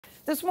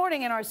This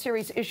morning in our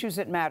series Issues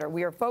That Matter,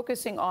 we are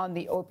focusing on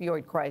the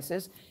opioid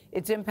crisis,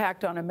 its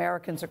impact on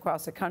Americans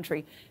across the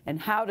country, and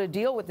how to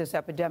deal with this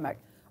epidemic.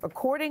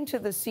 According to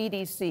the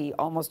CDC,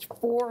 almost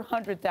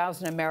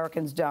 400,000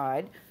 Americans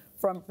died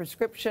from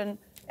prescription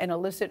and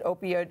illicit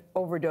opioid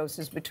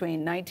overdoses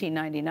between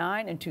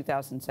 1999 and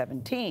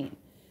 2017.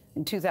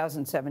 In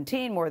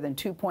 2017, more than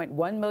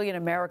 2.1 million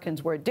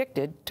Americans were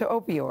addicted to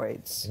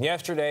opioids.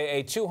 Yesterday,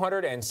 a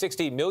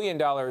 $260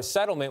 million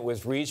settlement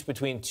was reached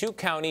between 2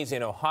 counties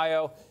in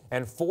Ohio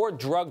and 4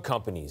 drug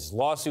companies.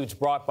 Lawsuits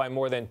brought by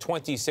more than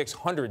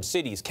 2,600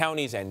 cities,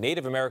 counties, and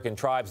Native American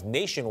tribes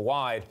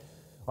nationwide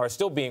are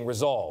still being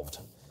resolved.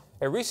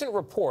 A recent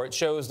report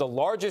shows the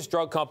largest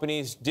drug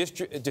companies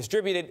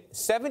distributed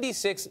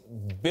 76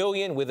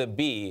 billion with a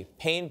B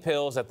pain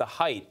pills at the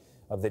height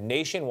of the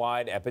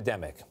nationwide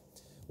epidemic.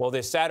 Well,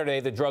 this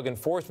Saturday, the Drug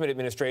Enforcement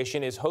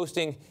Administration is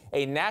hosting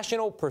a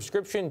National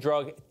Prescription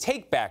Drug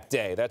Take-Back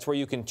Day. That's where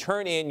you can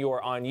turn in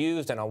your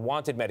unused and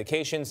unwanted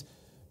medications,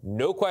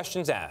 no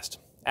questions asked.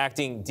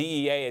 Acting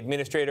DEA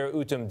Administrator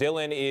Uttam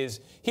Dhillon is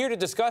here to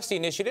discuss the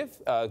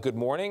initiative. Good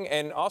morning.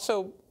 And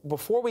also,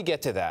 before we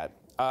get to that,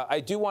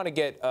 I do want to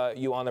get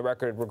you on the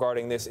record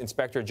regarding this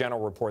Inspector General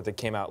report that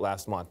came out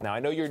last month. Now, I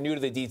know you're new to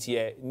the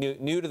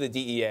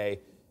DEA,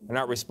 and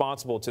not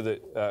responsible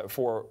to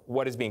for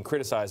what is being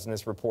criticized in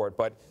this report,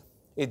 but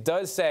it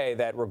does say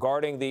that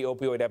regarding the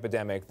opioid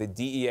epidemic, the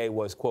DEA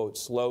was, quote,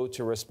 slow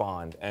to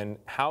respond. And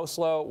how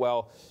slow?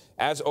 Well,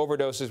 as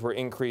overdoses were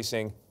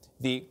increasing,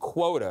 the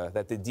quota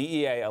that the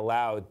DEA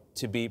allowed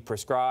to be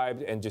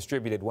prescribed and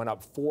distributed went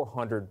up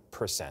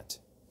 400%.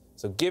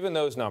 So given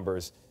those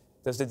numbers,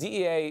 does the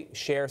DEA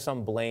share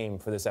some blame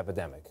for this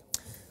epidemic?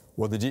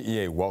 Well, the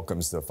DEA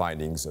welcomes the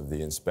findings of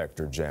the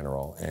Inspector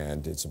General,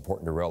 and it's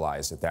important to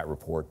realize that that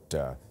report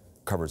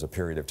covers a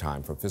period of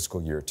time from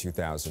fiscal year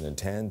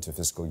 2010 to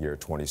fiscal year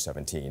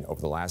 2017. Over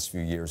the last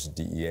few years,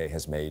 the DEA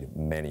has made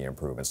many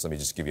improvements. Let me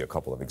just give you a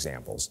couple of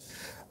examples.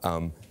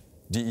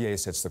 DEA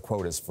sets the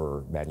quotas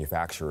for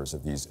manufacturers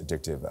of these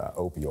addictive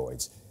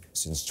opioids.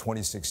 Since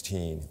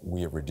 2016,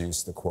 we have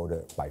reduced the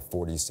quota by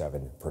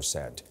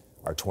 47%.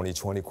 Our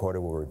 2020 quota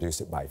will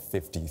reduce it by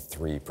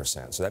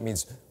 53%. So that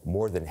means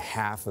more than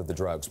half of the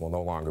drugs will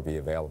no longer be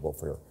available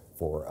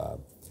for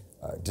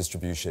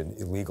distribution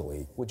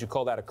illegally. Would you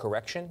call that a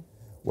correction?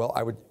 Well,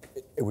 I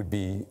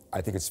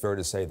think it's fair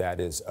to say that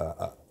is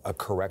a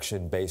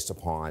correction based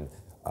upon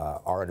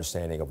our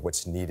understanding of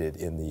what's needed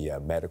in the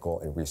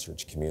medical and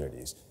research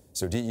communities.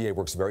 So DEA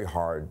works very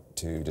hard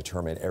to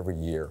determine every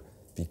year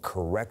the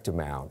correct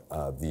amount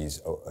of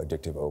these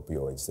addictive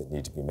opioids that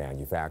need to be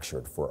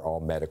manufactured for all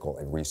medical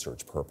and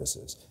research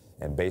purposes.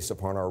 And based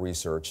upon our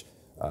research,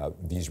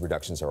 these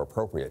reductions are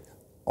appropriate.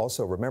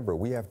 Also, remember,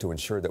 we have to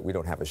ensure that we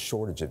don't have a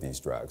shortage of these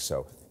drugs.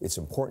 So it's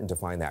important to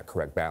find that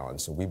correct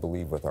balance. And we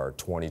believe with our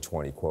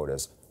 2020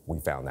 quotas, we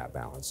found that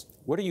balance.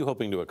 What are you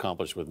hoping to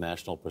accomplish with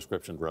National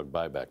Prescription Drug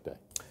Buyback Day?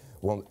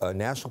 Well, a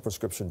National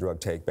Prescription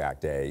Drug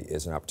Take-Back Day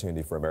is an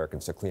opportunity for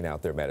Americans to clean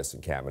out their medicine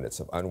cabinets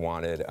of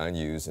unwanted,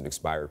 unused, and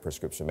expired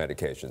prescription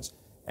medications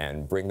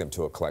and bring them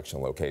to a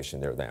collection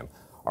location near them.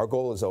 Our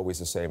goal is always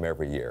the same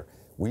every year.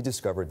 We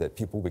discovered that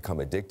people become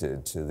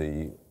addicted to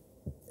the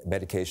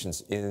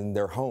medications in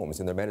their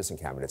homes, in their medicine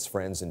cabinets.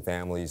 Friends and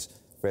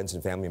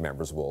family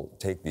members will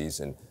take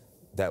these, and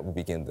that will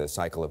begin the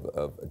cycle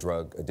of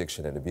drug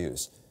addiction and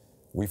abuse.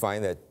 We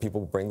find that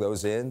people bring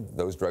those in,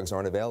 those drugs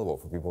aren't available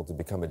for people to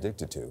become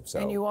addicted to. So.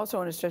 And you also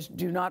want to stress,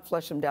 do not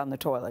flush them down the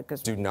toilet.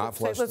 Do not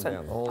flush them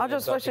down. I'll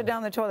just flush it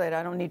down the toilet.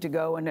 I don't need to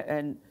go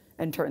and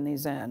turn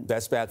these in.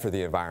 That's bad for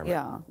the environment.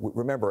 Yeah.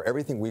 Remember,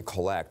 everything we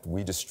collect,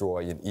 we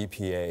destroy in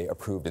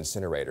EPA-approved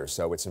incinerators.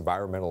 So it's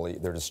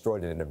they're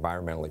destroyed in an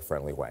environmentally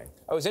friendly way.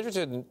 I was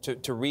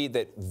interested to read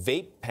that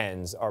vape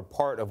pens are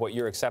part of what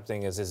you're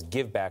accepting as this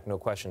give back, no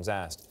questions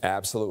asked.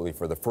 Absolutely.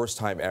 For the first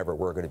time ever,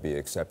 we're going to be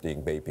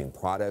accepting vaping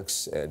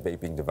products and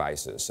vaping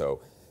devices. So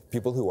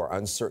people who are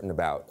uncertain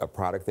about a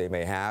product they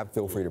may have,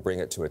 feel free to bring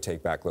it to a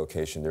take-back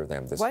location near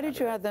them. Why did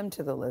you add them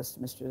to the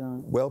list, Mr.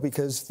 Dhillon? Well,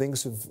 because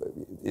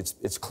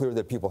it's clear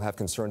that people have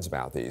concerns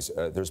about these.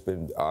 There's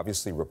been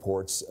obviously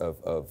reports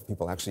of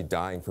people actually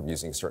dying from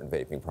using certain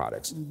vaping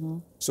products. Mm-hmm.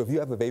 So if you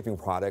have a vaping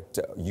product,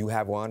 you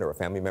have one or a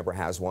family member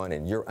has one,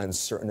 and you're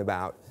uncertain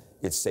about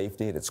its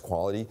safety and its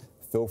quality,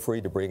 feel free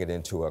to bring it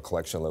into a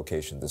collection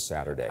location this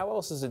Saturday. How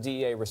else is the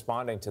DEA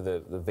responding to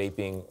the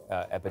vaping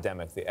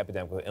epidemic, the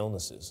epidemic of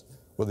illnesses?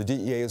 Well, the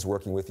DEA is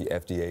working with the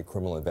FDA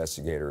criminal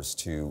investigators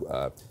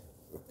to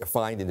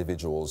find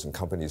individuals and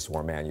companies who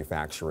are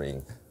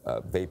manufacturing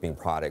vaping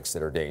products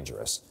that are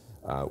dangerous.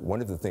 One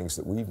of the things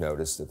that we've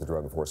noticed at the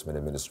Drug Enforcement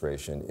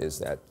Administration is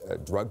that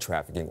drug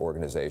trafficking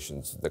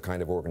organizations, the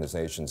kind of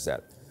organizations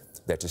that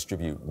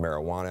distribute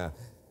marijuana,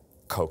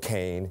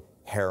 cocaine,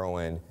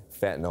 heroin,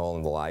 fentanyl,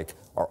 and the like,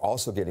 are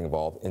also getting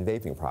involved in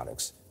vaping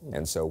products.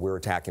 And so we're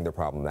attacking the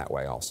problem that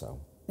way also.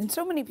 And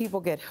so many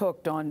people get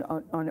hooked on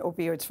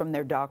opioids from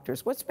their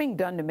doctors. What's being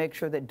done to make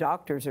sure that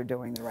doctors are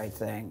doing the right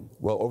thing?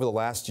 Well, over the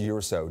last year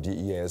or so,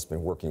 DEA has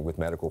been working with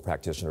medical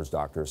practitioners,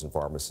 doctors, and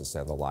pharmacists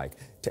and the like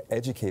to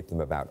educate them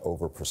about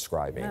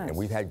overprescribing. Yes. And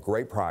we've had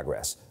great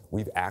progress.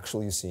 We've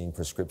actually seen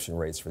prescription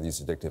rates for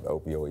these addictive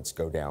opioids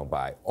go down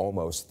by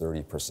almost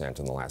 30%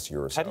 in the last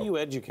year or so. How do you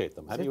educate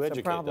them? How do you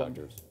educate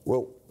doctors?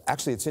 Well,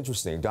 actually, it's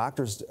interesting.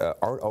 Doctors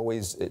aren't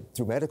always,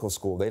 through medical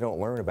school, they don't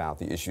learn about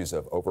the issues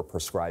of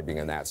overprescribing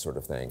and that sort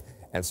of thing.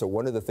 And so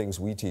one of the things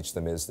we teach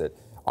them is that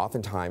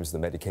oftentimes the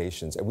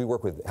medications, and we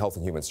work with Health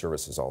and Human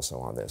Services also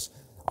on this,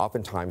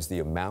 oftentimes the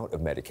amount of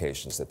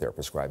medications that they're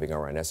prescribing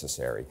are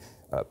unnecessary.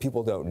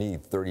 People don't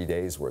need 30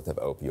 days worth of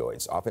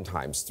opioids.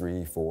 Oftentimes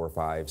 3, 4,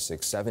 5,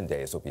 6, 7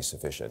 days will be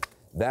sufficient.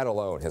 That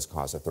alone has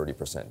caused a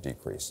 30%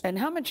 decrease. And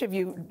how much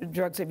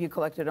drugs have you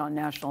collected on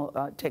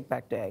National Take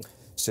Back Day?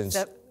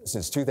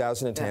 Since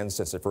 2010,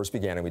 since it first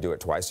began, and we do it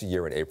twice a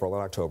year in April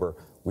and October,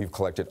 we've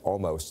collected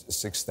almost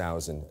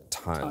 6,000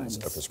 tons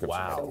of prescription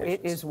medications.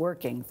 It is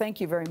working. Thank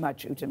you very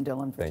much, Uttam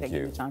Dhillon, for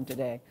taking the time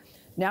today.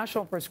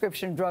 National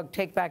Prescription Drug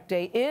Take Back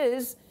Day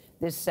is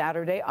this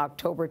Saturday,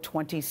 October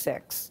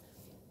 26th.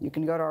 You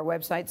can go to our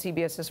website,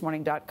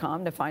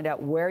 cbsthismorning.com, to find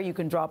out where you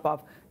can drop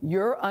off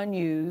your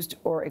unused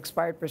or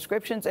expired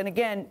prescriptions. And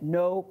again,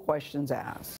 no questions asked.